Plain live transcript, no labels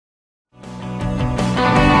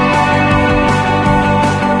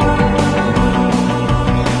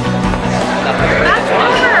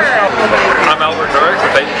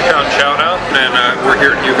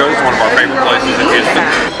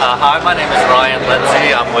Ryan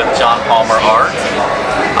Lindsay. I'm with John Palmer Art.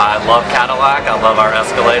 I love Cadillac, I love our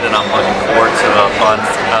Escalade, and I'm looking forward to a fun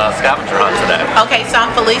scavenger hunt today. Okay, so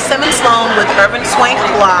I'm Felice Simmons Sloan with Urban Swank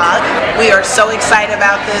blog. We are so excited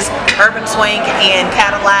about this. Urban Swank and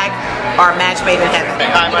Cadillac are a match made in heaven.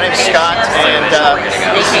 Hi, my name is Scott, and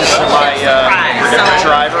this is my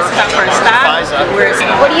driver, Fiza.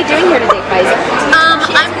 What are you doing here today, Fiza?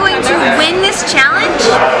 I'm going to win this challenge.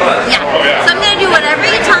 Yeah. So I'm going to do whatever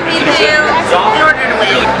you tell me to do in order to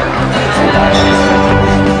win.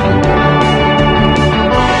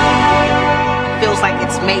 Feels like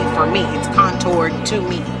it's made for me. It's contoured to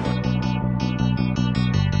me.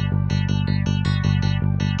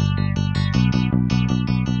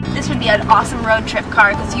 This would be an awesome road trip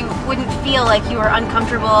car because you wouldn't feel like you were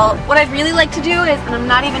uncomfortable. What I'd really like to do is, and I'm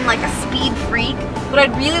not even like a speed freak, but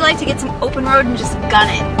I'd really like to get some open road and just gun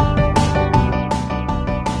it.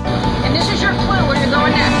 And this is your clue where you're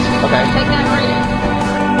going next. Okay. Take that and read it.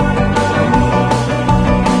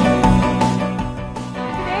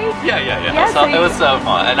 Yeah. So it was so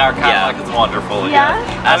fun, and our Cadillac is wonderful. Yeah.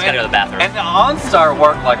 I was gonna go to the bathroom. And the OnStar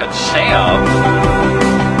worked like a champ.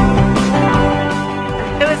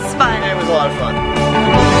 It was fun. It was a lot of fun.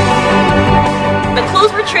 The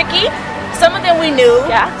clues were tricky. Some of them we knew.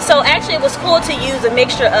 Yeah. So actually it was cool to use a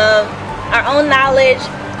mixture of our own knowledge,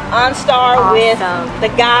 OnStar with the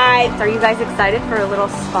guide. Are you guys excited for a little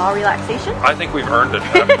spa relaxation? I think we've earned it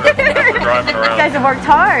after driving around. You guys have worked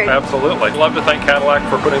hard. Absolutely. I'd love to thank Cadillac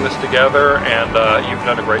for putting this together, and you've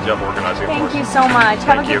done a great job organizing it for us. Thank you so much.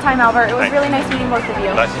 Have a good time, Albert. It was Thanks. really nice meeting both of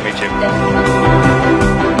you. Nice to meet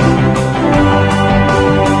you.